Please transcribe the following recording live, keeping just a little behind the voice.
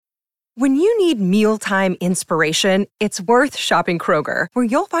When you need mealtime inspiration, it's worth shopping Kroger, where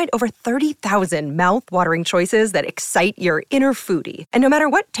you'll find over 30,000 mouth-watering choices that excite your inner foodie. And no matter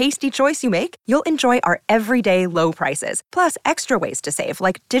what tasty choice you make, you'll enjoy our everyday low prices, plus extra ways to save,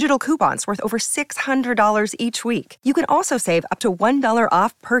 like digital coupons worth over $600 each week. You can also save up to $1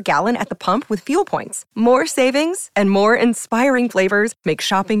 off per gallon at the pump with fuel points. More savings and more inspiring flavors make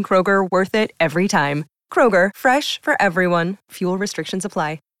shopping Kroger worth it every time. Kroger, fresh for everyone. Fuel restrictions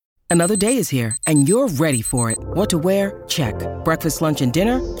apply. Another day is here, and you're ready for it. What to wear? Check. Breakfast, lunch, and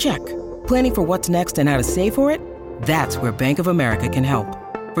dinner? Check. Planning for what's next and how to save for it? That's where Bank of America can help.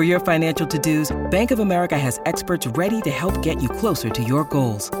 For your financial to-dos, Bank of America has experts ready to help get you closer to your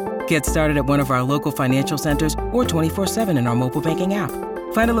goals. Get started at one of our local financial centers or 24/7 in our mobile banking app.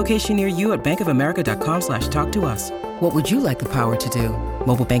 Find a location near you at bankofamerica.com/talktous. What would you like the power to do?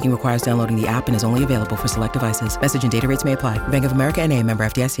 Mobile banking requires downloading the app and is only available for select devices. Message and data rates may apply. Bank of America N.A., member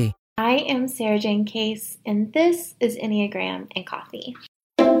FDIC. I am Sarah Jane Case, and this is Enneagram and Coffee.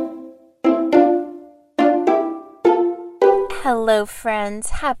 Hello, friends.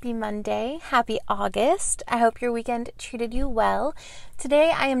 Happy Monday. Happy August. I hope your weekend treated you well.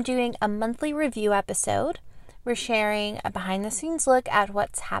 Today, I am doing a monthly review episode. We're sharing a behind-the-scenes look at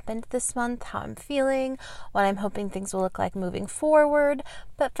what's happened this month, how I'm feeling, what I'm hoping things will look like moving forward.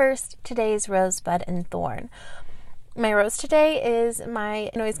 But first, today's Rosebud and Thorn. My rose today is my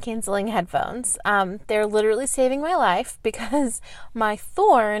noise-canceling headphones. They're literally saving my life because my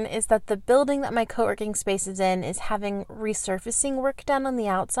thorn is that the building that my co-working space is in is having resurfacing work done on the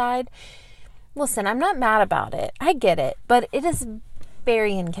outside. Listen, I'm not mad about it. I get it, but it is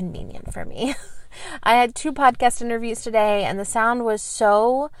very inconvenient for me. I had 2 podcast interviews today, and the sound was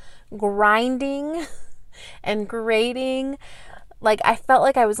so grinding and grating. Like, I felt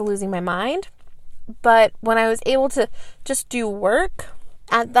like I was losing my mind. But when I was able to just do work,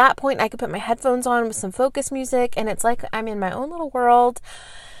 at that point I could put my headphones on with some focus music, and it's like I'm in my own little world,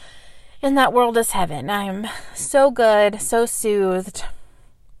 and that world is heaven. I am so good, so soothed.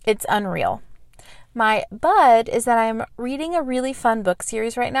 It's unreal. My bud is that I'm reading a really fun book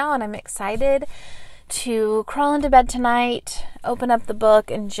series right now, and I'm excited to crawl into bed tonight, open up the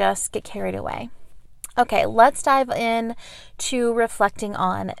book, and just get carried away. Okay, let's dive in to reflecting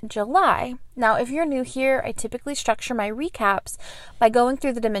on July. Now, if you're new here, I typically structure my recaps by going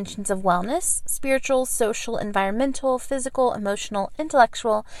through the dimensions of wellness: spiritual, social, environmental, physical, emotional,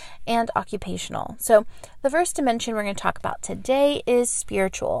 intellectual, and occupational. So the first dimension we're going to talk about today is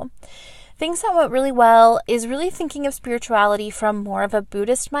spiritual. Things that went really well is really thinking of spirituality from more of a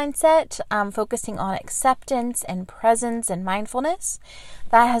Buddhist mindset, focusing on acceptance and presence and mindfulness.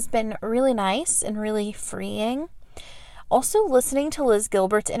 That has been really nice and really freeing. Also, listening to Liz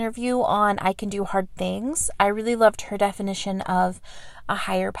Gilbert's interview on I Can Do Hard Things, I really loved her definition of a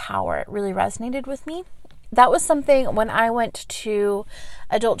higher power. It really resonated with me. That was something when I went to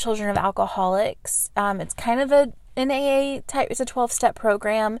Adult Children of Alcoholics. It's kind of an AA type, it's a 12-step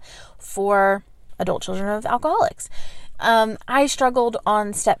program for adult children of alcoholics. I struggled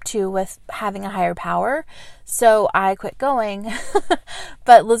on step 2 with having a higher power, so I quit going.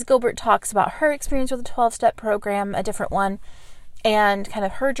 But Liz Gilbert talks about her experience with the 12-step program, a different one, and kind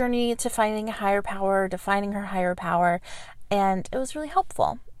of her journey to finding a higher power, defining her higher power, and it was really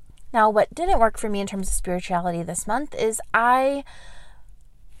helpful. Now, what didn't work for me in terms of spirituality this month is I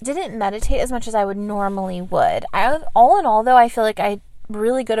didn't meditate as much as I would normally would. All in all, though, I feel like I'm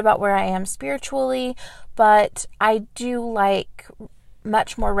really good about where I am spiritually, but I do like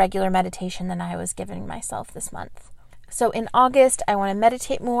much more regular meditation than I was giving myself this month. So in August, I want to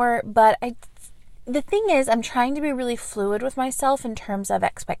meditate more, but the thing is, I'm trying to be really fluid with myself in terms of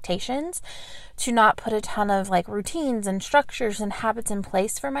expectations, to not put a ton of like routines and structures and habits in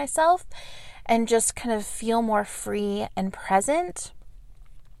place for myself, and just kind of feel more free and present.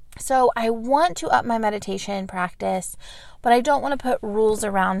 So I want to up my meditation practice, but I don't want to put rules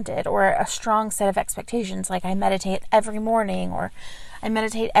around it or a strong set of expectations like I meditate every morning or I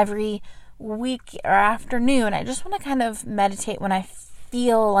meditate every week or afternoon. I just want to kind of meditate when I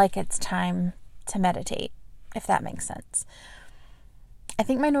feel like it's time to meditate, if that makes sense. I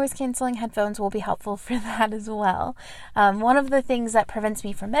think my noise-canceling headphones will be helpful for that as well. One of the things that prevents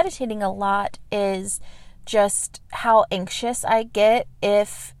me from meditating a lot is just how anxious I get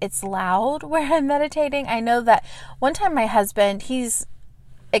if it's loud where I'm meditating. I know that one time my husband, he's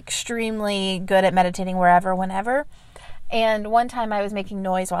extremely good at meditating wherever, whenever. And one time I was making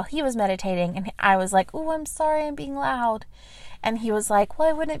noise while he was meditating, and I was like, "Oh, I'm sorry, I'm being loud." And he was like, "Well,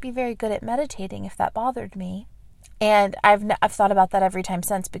 I wouldn't be very good at meditating if that bothered me." And I've thought about that every time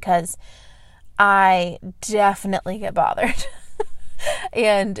since, because I definitely get bothered.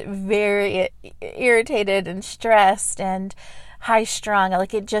 and very irritated and stressed and high strung.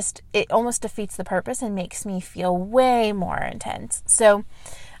 Like it almost defeats the purpose and makes me feel way more intense. So,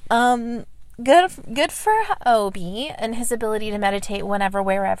 good for Obi and his ability to meditate whenever,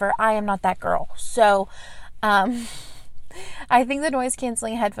 wherever. I am not that girl. So, I think the noise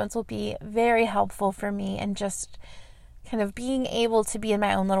canceling headphones will be very helpful for me and just kind of being able to be in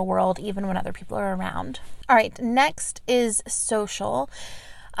my own little world even when other people are around. All right, next is social.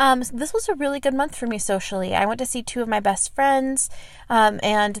 This was a really good month for me socially. I went to see 2 of my best friends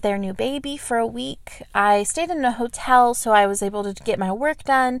and their new baby for a week. I stayed in a hotel, so I was able to get my work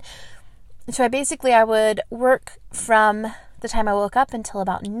done. So I would work from the time I woke up until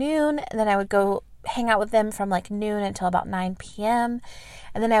about noon, and then I would go hang out with them from like noon until about 9 p.m.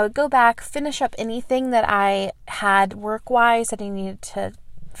 And then I would go back, finish up anything that I had work-wise that I needed to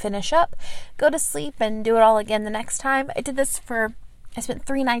finish up, go to sleep, and do it all again the next time. I spent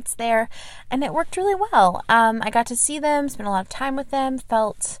 3 nights there, and it worked really well. I got to see them, spent a lot of time with them,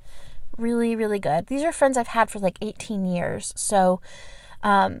 felt really, really good. These are friends I've had for like 18 years, so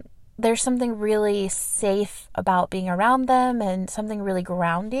there's something really safe about being around them and something really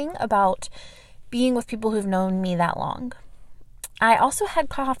grounding about being with people who've known me that long. I also had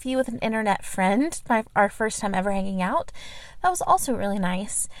coffee with an internet friend, our first time ever hanging out. That was also really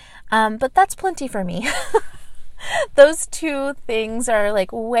nice, but that's plenty for me. Those 2 things are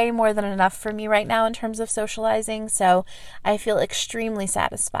like way more than enough for me right now in terms of socializing, so I feel extremely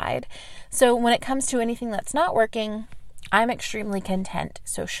satisfied. So when it comes to anything that's not working, I'm extremely content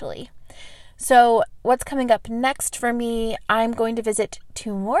socially. So what's coming up next for me, I'm going to visit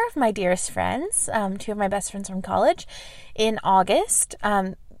 2 more of my dearest friends, 2 of my best friends from college in August.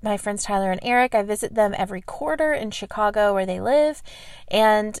 My friends Tyler and Eric, I visit them every quarter in Chicago where they live,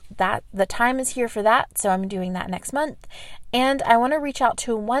 and that the time is here for that, so I'm doing that next month. And I want to reach out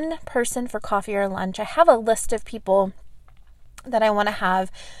to 1 person for coffee or lunch. I have a list of people that I want to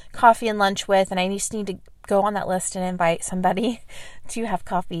have coffee and lunch with, and I just need to go on that list and invite somebody to have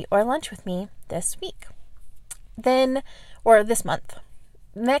coffee or lunch with me this week. Or this month.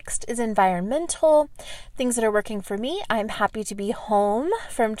 Next is environmental. Things that are working for me. I'm happy to be home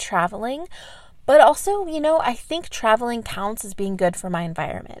from traveling, but also, I think traveling counts as being good for my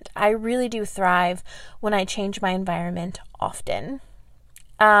environment. I really do thrive when I change my environment often.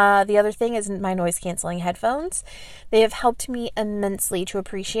 The other thing is my noise canceling headphones. They have helped me immensely to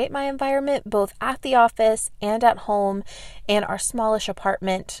appreciate my environment, both at the office and at home and our smallish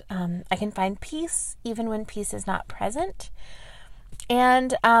apartment. I can find peace even when peace is not present.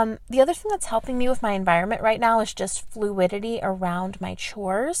 And the other thing that's helping me with my environment right now is just fluidity around my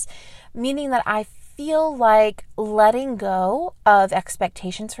chores, meaning that I feel like letting go of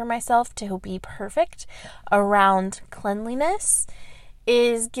expectations for myself to be perfect around cleanliness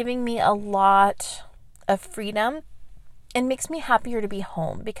is giving me a lot of freedom and makes me happier to be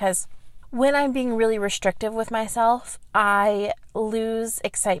home, because when I'm being really restrictive with myself, I lose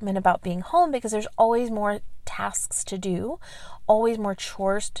excitement about being home because there's always more tasks to do, always more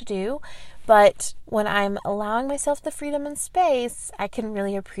chores to do. But when I'm allowing myself the freedom and space, I can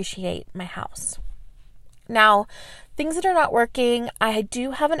really appreciate my house. Now, things that are not working, I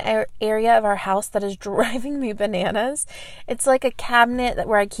do have an area of our house that is driving me bananas. It's like a cabinet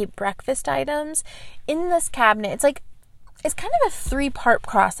where I keep breakfast items. In this cabinet, it's kind of a 3-part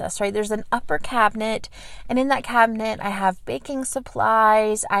process, right? There's an upper cabinet, and in that cabinet, I have baking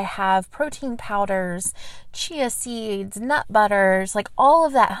supplies, I have protein powders, chia seeds, nut butters, like all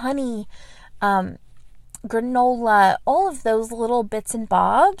of that honey, granola, all of those little bits and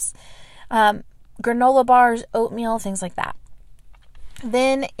bobs. Granola bars, oatmeal, things like that.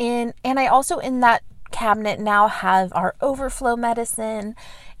 And I also in that cabinet now have our overflow medicine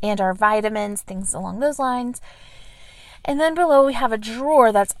and our vitamins, things along those lines. And then below we have a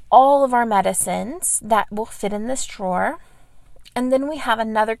drawer that's all of our medicines that will fit in this drawer. And then we have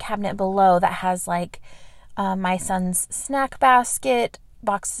another cabinet below that has like my son's snack basket,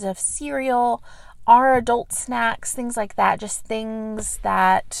 boxes of cereal, our adult snacks, things like that. Just things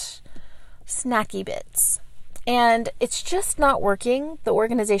that snacky bits. And it's just not working. The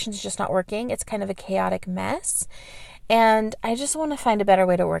organization's just not working. It's kind of a chaotic mess. And I just want to find a better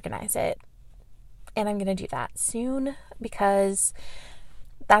way to organize it. And I'm going to do that soon because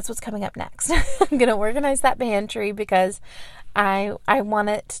that's what's coming up next. I'm going to organize that pantry because I want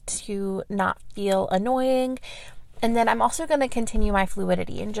it to not feel annoying. And then I'm also going to continue my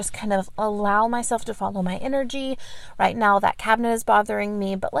fluidity and just kind of allow myself to follow my energy. Right now that cabinet is bothering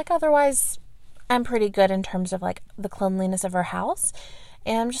me, but like otherwise I'm pretty good in terms of like the cleanliness of our house.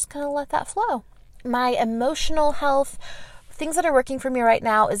 And I'm just going to let that flow. My emotional health, things that are working for me right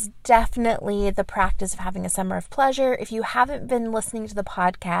now is definitely the practice of having a summer of pleasure. If you haven't been listening to the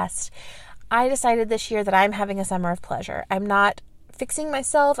podcast, I decided this year that I'm having a summer of pleasure. I'm not fixing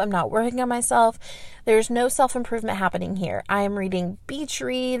myself. I'm not working on myself. There's no self-improvement happening here. I am reading beach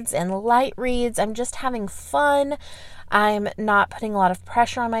reads and light reads. I'm just having fun. I'm not putting a lot of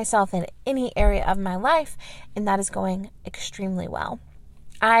pressure on myself in any area of my life, and that is going extremely well.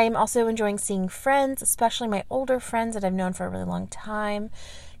 I'm also enjoying seeing friends, especially my older friends that I've known for a really long time,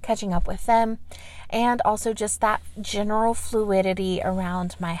 catching up with them, and also just that general fluidity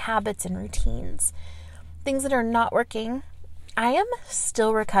around my habits and routines. Things that are not working. I am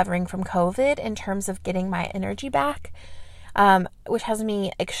still recovering from COVID in terms of getting my energy back, which has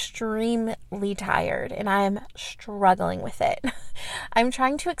me extremely tired, and I am struggling with it. I'm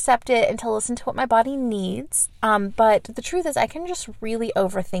trying to accept it and to listen to what my body needs, but the truth is I can just really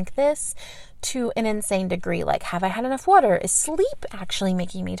overthink this to an insane degree. Like, have I had enough water? Is sleep actually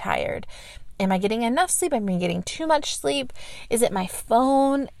making me tired? Am I getting enough sleep? Am I getting too much sleep? Is it my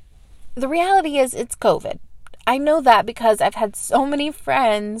phone? The reality is it's COVID. I know that because I've had so many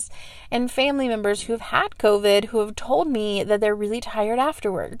friends and family members who have had COVID who have told me that they're really tired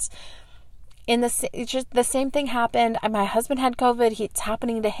afterwards. It's just the same thing happened. My husband had COVID. It's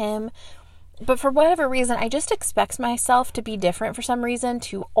happening to him. But for whatever reason, I just expect myself to be different for some reason,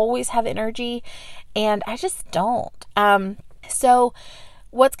 to always have energy, and I just don't. So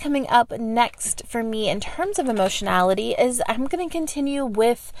what's coming up next for me in terms of emotionality is I'm going to continue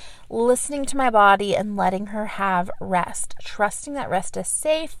with listening to my body and letting her have rest, trusting that rest is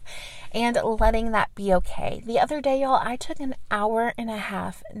safe and letting that be okay. The other day, y'all, I took an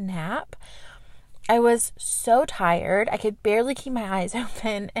 1.5-hour nap. I was so tired. I could barely keep my eyes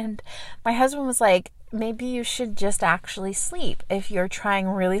open. And my husband was like, maybe you should just actually sleep if you're trying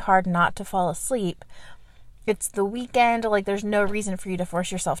really hard not to fall asleep. It's the weekend, like there's no reason for you to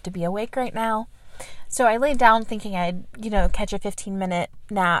force yourself to be awake right now. So I laid down thinking I'd, catch a 15-minute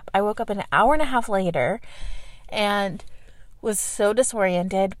nap. I woke up an 1.5 hours later and was so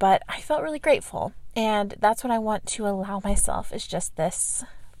disoriented, but I felt really grateful. And that's what I want to allow myself, is just this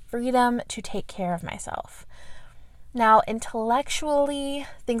freedom to take care of myself. Now, intellectually,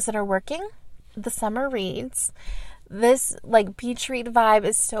 things that are working, the summer reads. This beach read vibe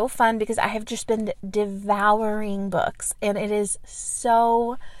is so fun because I have just been devouring books, and it is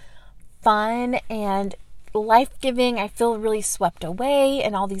so fun and life-giving. I feel really swept away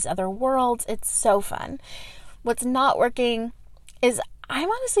in all these other worlds. It's so fun. What's not working is I'm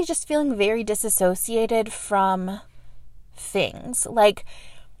honestly just feeling very disassociated from things. Like,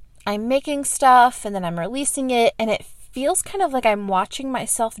 I'm making stuff and then I'm releasing it, and it feels kind of like I'm watching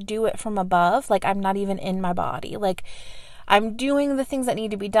myself do it from above. Like, I'm not even in my body. Like, I'm doing the things that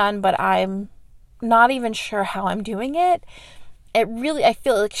need to be done, but I'm not even sure how I'm doing it. I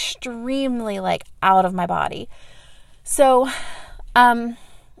feel extremely out of my body. So,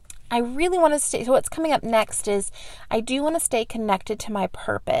 I really want to stay. So what's coming up next is I do want to stay connected to my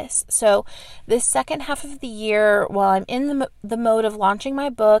purpose. So this second half of the year, while I'm in the mode of launching my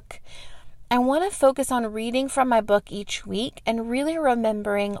book, I want to focus on reading from my book each week and really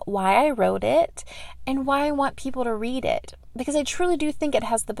remembering why I wrote it and why I want people to read it. Because I truly do think it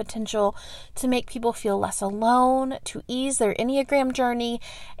has the potential to make people feel less alone, to ease their Enneagram journey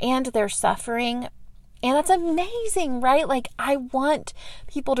and their suffering. And that's amazing, right? I want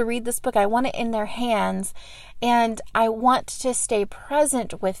people to read this book. I want it in their hands. And I want to stay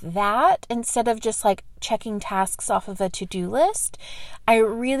present with that instead of just checking tasks off of a to-do list. I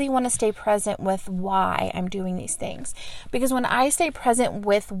really want to stay present with why I'm doing these things. Because when I stay present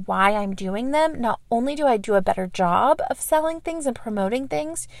with why I'm doing them, not only do I do a better job of selling things and promoting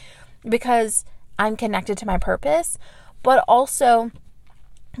things because I'm connected to my purpose, but also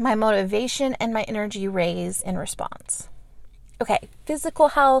my motivation and my energy raise in response. Okay, physical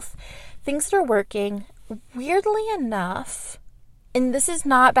health, things that are working. Weirdly enough, and this is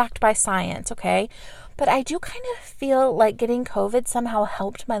not backed by science, okay, but I do kind of feel like getting COVID somehow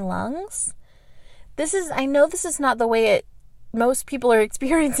helped my lungs. I know this is not the way most people are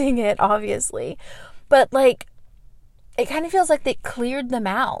experiencing it, obviously, but it kind of feels like they cleared them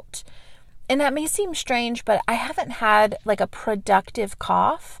out. And that may seem strange, but I haven't had a productive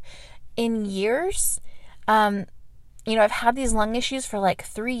cough in years. I've had these lung issues for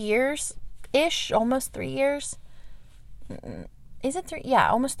 3 years-ish, almost 3 years. Is it 3? Yeah,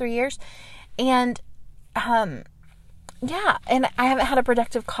 almost 3 years. And, and I haven't had a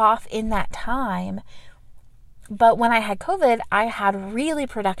productive cough in that time. But when I had COVID, I had really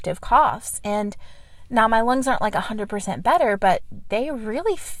productive coughs. And now my lungs aren't 100% better, but they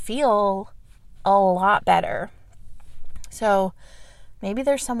really feel a lot better. So maybe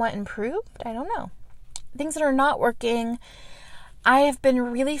they're somewhat improved. I don't know. Things that are not working. I have been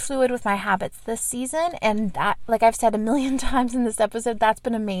really fluid with my habits this season, and that, like I've said a million times in this episode, that's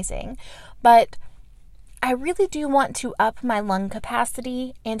been amazing. But I really do want to up my lung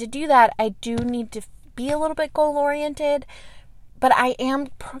capacity, and to do that, I do need to be a little bit goal-oriented, but I am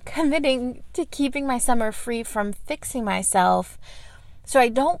committing to keeping my summer free from fixing myself, so I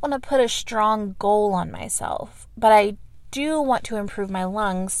don't want to put a strong goal on myself, but I do want to improve my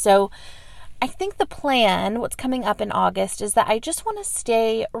lungs. So I think the plan, what's coming up in August, is that I just want to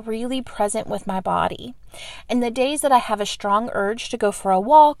stay really present with my body. And the days that I have a strong urge to go for a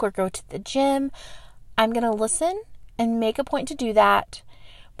walk or go to the gym, I'm going to listen and make a point to do that.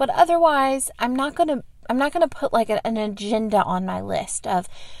 But otherwise, I'm not going to put like an agenda on my list of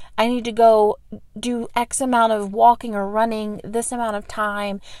I need to go do X amount of walking or running this amount of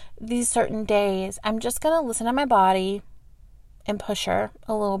time, these certain days. I'm just going to listen to my body and push her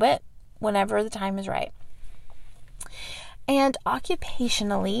a little bit whenever the time is right. And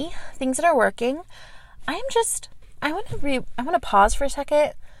occupationally, things that are working, I want to pause for a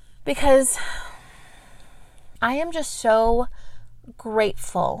second, because I am just so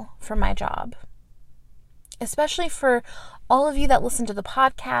grateful for my job, especially for all of you that listen to the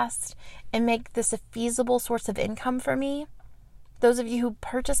podcast and make this a feasible source of income for me. Those of you who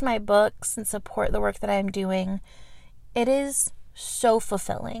purchase my books and support the work that I'm doing, it is so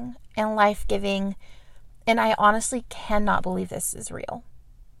fulfilling and life-giving, and I honestly cannot believe this is real.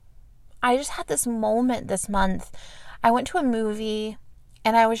 I just had this moment this month. I went to a movie,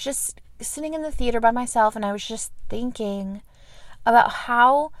 and I was just sitting in the theater by myself, and I was just thinking about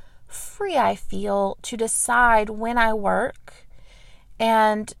how free I feel to decide when I work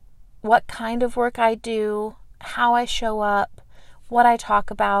and what kind of work I do, how I show up, what I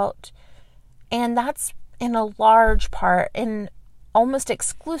talk about, and that's in a large part and almost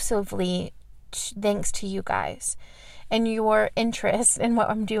exclusively thanks to you guys and your interest in what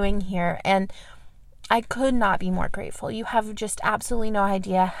I'm doing here. And I could not be more grateful. You have just absolutely no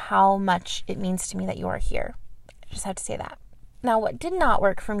idea how much it means to me that you are here. I just have to say that. Now, what did not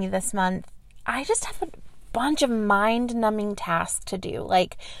work for me this month, I just have a bunch of mind-numbing tasks to do,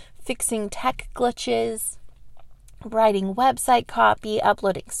 like fixing tech glitches, writing website copy,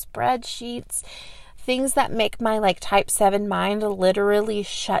 uploading spreadsheets, things that make my type 7 mind literally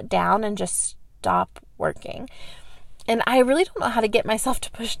shut down and just stop working. And I really don't know how to get myself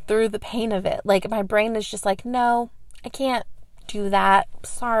to push through the pain of it. My brain is just no, I can't do that.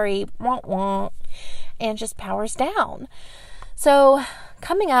 Sorry, won't, and just powers down. So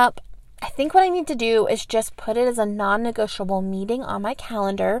coming up, I think what I need to do is just put it as a non-negotiable meeting on my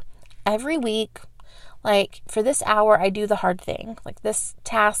calendar every week. For this hour, I do the hard thing, this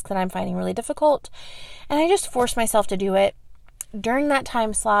task that I'm finding really difficult, and I just force myself to do it during that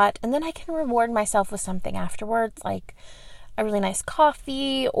time slot, and then I can reward myself with something afterwards, like a really nice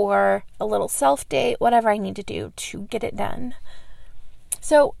coffee or a little self-date, whatever I need to do to get it done.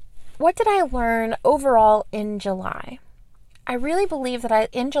 So what did I learn overall in July? I really believe that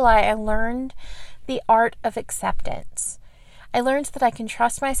in July I learned the art of acceptance. I learned that I can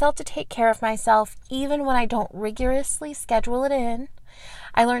trust myself to take care of myself even when I don't rigorously schedule it in.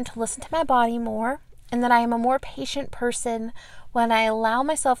 I learned to listen to my body more, and that I am a more patient person when I allow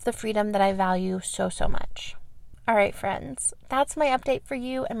myself the freedom that I value so, so much. All right, friends, that's my update for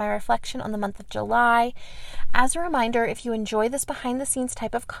you and my reflection on the month of July. As a reminder, if you enjoy this behind-the-scenes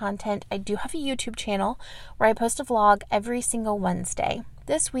type of content, I do have a YouTube channel where I post a vlog every single Wednesday.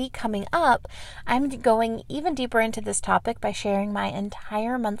 This week, coming up, I'm going even deeper into this topic by sharing my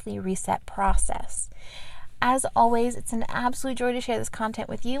entire monthly reset process. As always, it's an absolute joy to share this content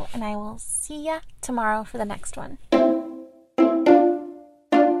with you, and I will see ya tomorrow for the next one.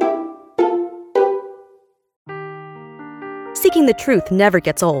 Seeking the truth never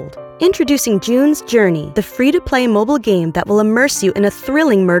gets old. Introducing June's Journey, the free-to-play mobile game that will immerse you in a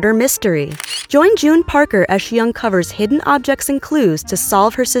thrilling murder mystery. Join June Parker as she uncovers hidden objects and clues to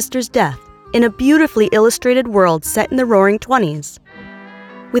solve her sister's death in a beautifully illustrated world set in the Roaring '20s.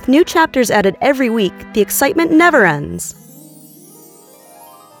 With new chapters added every week, the excitement never ends.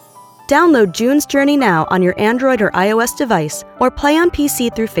 Download June's Journey now on your Android or iOS device, or play on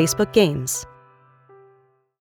PC through Facebook Games.